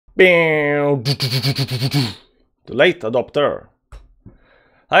The late adopter.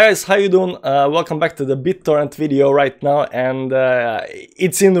 Hi guys, how you doing? Welcome back to the Bittorrent video right now, and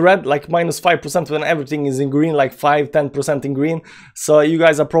it's in red, like -5%, when everything is in green, like 5-10% in green. So you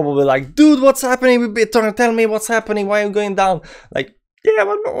guys are probably like, dude, what's happening with Bittorrent? Tell me what's happening, why are you going down? Like, yeah,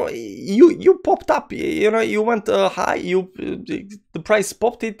 but no, you popped up, you know, you went high, the price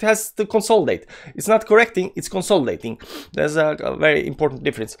popped, it has to consolidate. It's not correcting, it's consolidating. There's a very important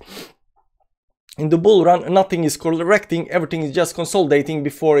difference. In the bull run, nothing is correcting, everything is just consolidating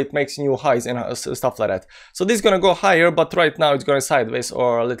before it makes new highs and stuff like that. So this is gonna go higher, but right now it's going sideways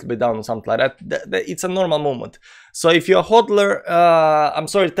or a little bit down or something like that. It's a normal movement. So if you're a hodler, I'm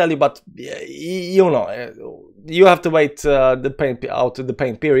sorry to tell you, but you know, you have to wait the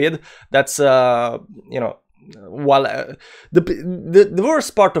pain period. That's you know, while the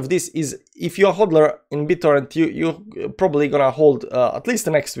worst part of this is if you're a hodler in Bittorrent, you're probably gonna hold at least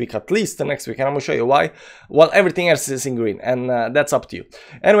the next week, and I'm gonna show you why, while everything else is in green, and that's up to you.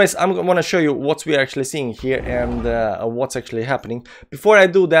 Anyways, I'm gonna show you what we're actually seeing here and what's actually happening. Before I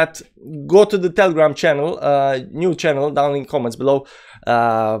do that, go to the Telegram channel, new channel, down in comments below.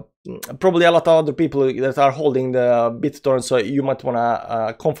 Probably a lot of other people that are holding the Bittorrent, so you might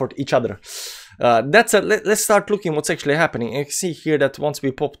wanna comfort each other. That's it. Let's start looking what's actually happening. You can see here that once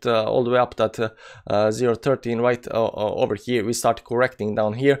we popped all the way up that 0.13 right over here, we start correcting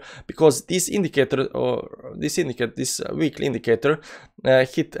down here because this indicator, or this weekly indicator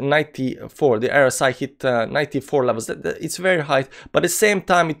hit 94. The RSI hit 94 levels. It's very high, but at the same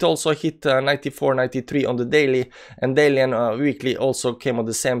time it also hit 94, 93 on the daily, and weekly also came at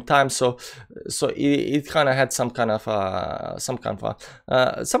the same time. So it kind of had some kind of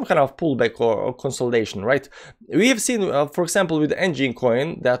pullback or consolidation, right? We have seen, for example, with the engine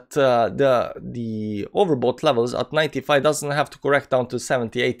coin, that the overbought levels at 95 doesn't have to correct down to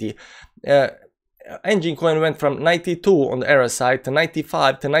 70, 80. Engine coin went from 92 on the RSI to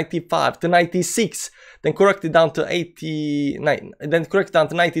 95 to 95 to 96, then corrected down to 89, then corrected down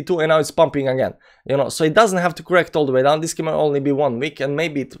to 92, and now it's pumping again. You know, so it doesn't have to correct all the way down. This can only be 1 week, and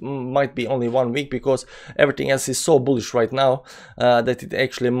maybe it might be only 1 week because everything else is so bullish right now that it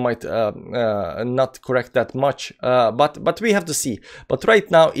actually might not correct that much. But we have to see. But right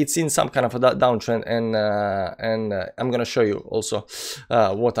now it's in some kind of a downtrend, and I'm gonna show you also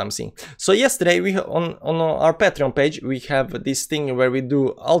what I'm seeing. So yesterday we on our Patreon page we have this thing where we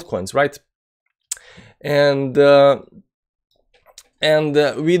do altcoins, right? And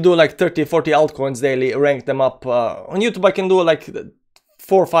we do like 30-40 altcoins daily, rank them up. On YouTube I can do like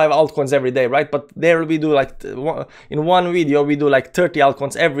 4 or 5 altcoins every day, right? But there we do like in one video we do like 30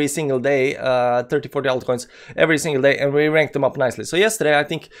 altcoins every single day, 30-40 altcoins every single day, and we rank them up nicely. So yesterday I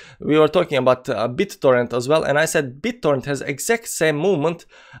think we were talking about Bittorrent as well, and I said Bittorrent has exact same movement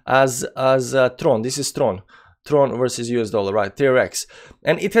as Tron. This is Tron versus US dollar, right? TRX,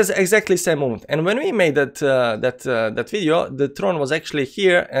 and it has exactly same movement. And when we made that video, the Tron was actually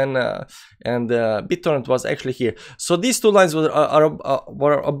here, and Bittorrent was actually here. So these two lines were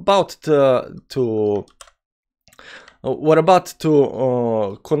about to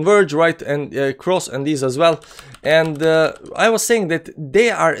converge, right, and cross, and these as well. And I was saying that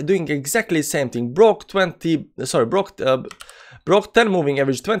they are doing exactly the same thing. Broke 10 moving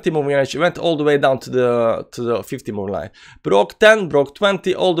average, 20 moving average, went all the way down to the 50 moving line. Broke 10, broke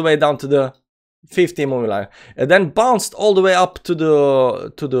 20, all the way down to the 50 moving line, and then bounced all the way up to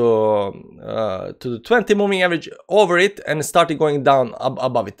the 20 moving average, over it, and started going down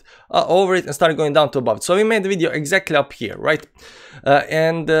above it, over it, and started going down to above it. So we made the video exactly up here, right?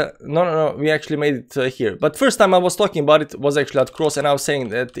 No, we actually made it here. But first time I was talking about it was actually at cross, and I was saying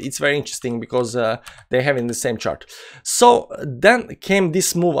that it's very interesting because they have in the same chart. So then came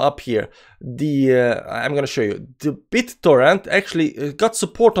this move up here. I'm gonna show you. The Bittorrent actually got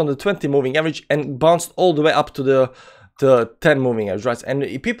support on the 20 moving average and bounced all the way up to the 10 moving average, right? And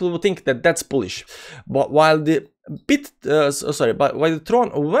people would think that that's bullish, but while the while the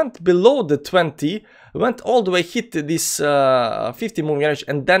Tron went below the 20, went all the way, hit this 50 moving average,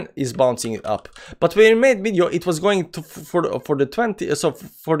 and then is bouncing it up. But when we made video, it was going to for the 20, so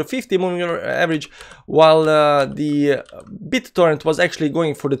for the 50 moving average, while the Bittorrent was actually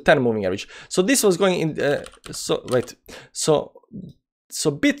going for the 10 moving average. So this was going in. So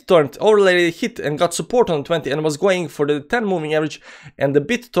Bittorrent already hit and got support on 20 and was going for the 10 moving average, and the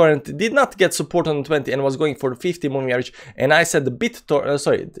Bittorrent did not get support on 20 and was going for the 50 moving average. And I said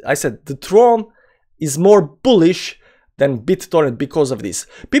the Tron is more bullish than BitTorrent because of this.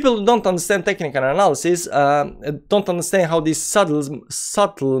 People who don't understand technical analysis don't understand how these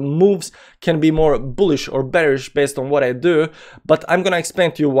subtle moves can be more bullish or bearish based on what I do, but I'm gonna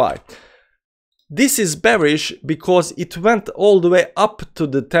explain to you why. This is bearish because it went all the way up to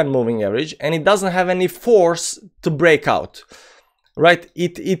the 10 moving average and it doesn't have any force to break out. Right,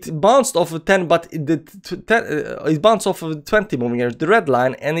 it bounced off of 10, but it bounced off of the 20 moving average, the red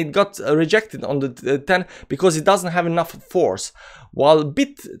line, and it got rejected on the 10 because it doesn't have enough force. While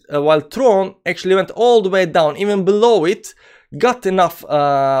Tron actually went all the way down, even below it, got enough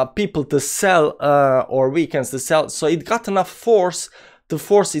people to sell or weekends to sell, so it got enough force to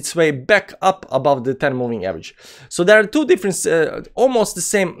force its way back up above the 10 moving average. So there are two different, almost the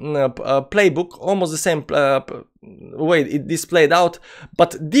same playbook, almost the same way this played out,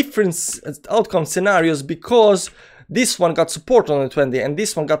 but different outcome scenarios because this one got support on the 20 and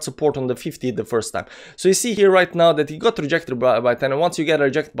this one got support on the 50 the first time. So you see here right now that it got rejected by 10, and once you get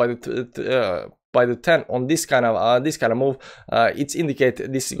rejected by the 10 on this kind of move, it's indicate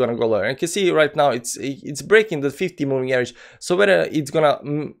this is gonna go lower. And you can see right now it's breaking the 50 moving average. So whether it's gonna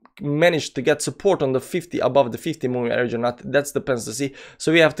manage to get support on the 50 above the 50 moving average or not, that depends to see.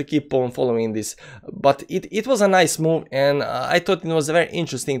 So we have to keep on following this. But it was a nice move, and I thought it was very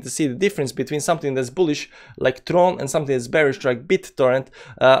interesting to see the difference between something that's bullish like Tron and something that's bearish like BitTorrent,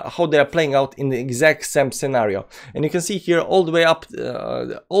 how they are playing out in the exact same scenario. And you can see here all the way up,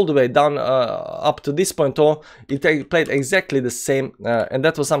 all the way down up to this point, it played exactly the same, and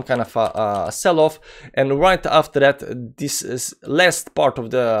that was some kind of a sell-off. And right after that, this is last part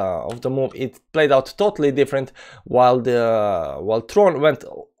of the move, it played out totally different. While Tron went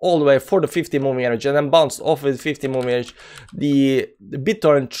all the way for the 50 moving average and then bounced off with 50 moving average, the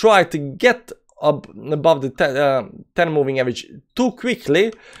BitTorrent tried to get up above the 10 moving average too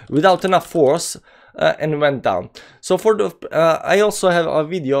quickly without enough force, and went down. So for the I also have a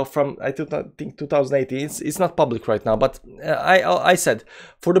video from I think 2018. It's not public right now, but I said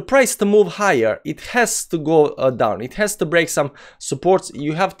for the price to move higher, it has to go down. It has to break some supports.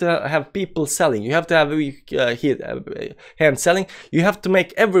 You have to have people selling. You have to have a weak hand selling. You have to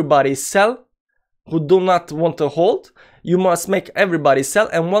make everybody sell who do not want to hold. You must make everybody sell,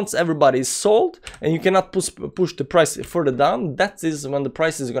 and once everybody is sold and you cannot push the price further down, that is when the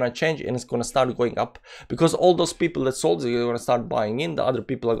price is going to change and it's going to start going up, because all those people that sold are going to start buying in. The other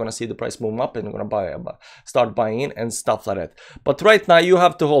people are going to see the price move up and they're going to start buying in and stuff like that. But right now you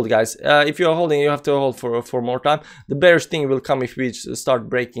have to hold, guys. If you're holding, you have to hold for more time. The bearish thing will come if we start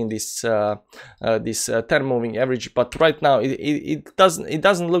breaking this 10 moving average, but right now it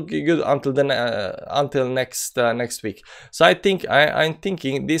doesn't look good until next week. So I'm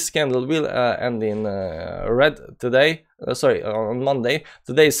thinking this candle will end in red today. Sorry, on Monday.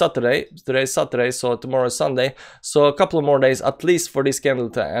 Today is Saturday. So tomorrow is Sunday. So a couple of more days at least for this candle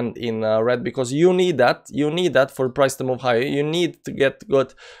to end in red, because you need that. You need that for the price to move higher. You need to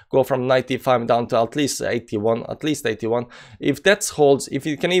go from 95 down to at least 81. At least 81. If that holds, if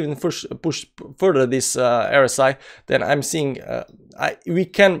you can even push further this RSI, then I'm seeing we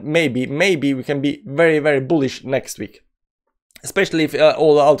can maybe we can be very, very bullish next week, especially if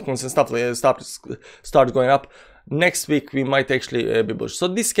all the altcoins and stuff start going up. Next week we might actually be bullish. So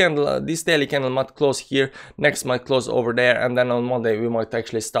this candle, this daily candle might close here, next might close over there, and then on Monday we might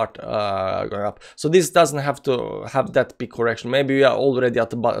actually start going up. So this doesn't have to have that big correction. Maybe we are already at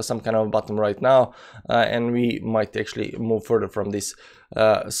the some kind of bottom right now, and we might actually move further from this.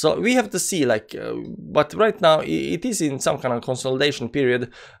 So we have to see, like, but right now it is in some kind of consolidation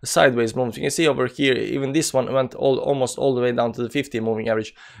period, sideways movement. You can see over here, even this one went almost all the way down to the 50 moving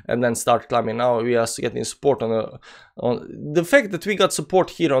average and then start climbing. Now we are getting support on the fact that we got support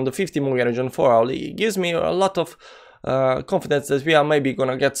here on the 50 moving average on 4 hour. It gives me a lot of confidence that we are maybe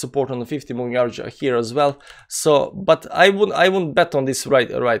gonna get support on the 50 moving average here as well. So, but I wouldn't bet on this right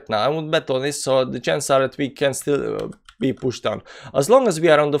now. I wouldn't bet on this. So the chances are that we can still be pushed down, as long as we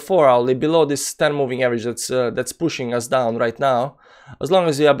are on the 4 hourly below this 10 moving average that's pushing us down right now. As long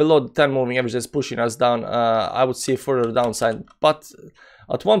as we are below the 10 moving average that's pushing us down, I would see further downside. But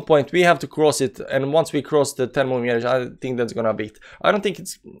at one point we have to cross it, and once we cross the 10 moving average, I think that's gonna beat. I don't think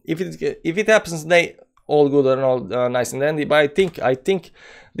it's if it happens today, all good and all nice and dandy, but I think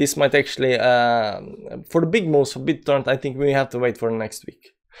this might actually for the big moves for BitTorrent, I think we have to wait for the next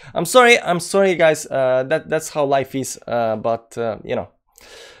week. I'm sorry guys, that's how life is, but you know.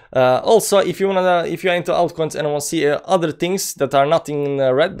 Also, if you're into altcoins and want to see other things that are not in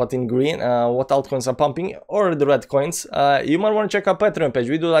red but in green, what altcoins are pumping, or the red coins, you might want to check our Patreon page.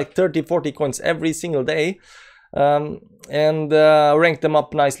 We do like 30-40 coins every single day. and rank them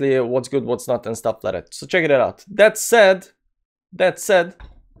up nicely, what's good, what's not, and stuff like that. So check it out. That said,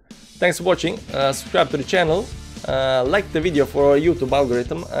 thanks for watching. Subscribe to the channel, like the video for YouTube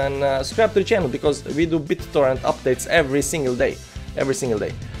algorithm, and subscribe to the channel because we do BitTorrent updates every single day.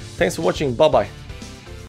 Thanks for watching. Bye bye.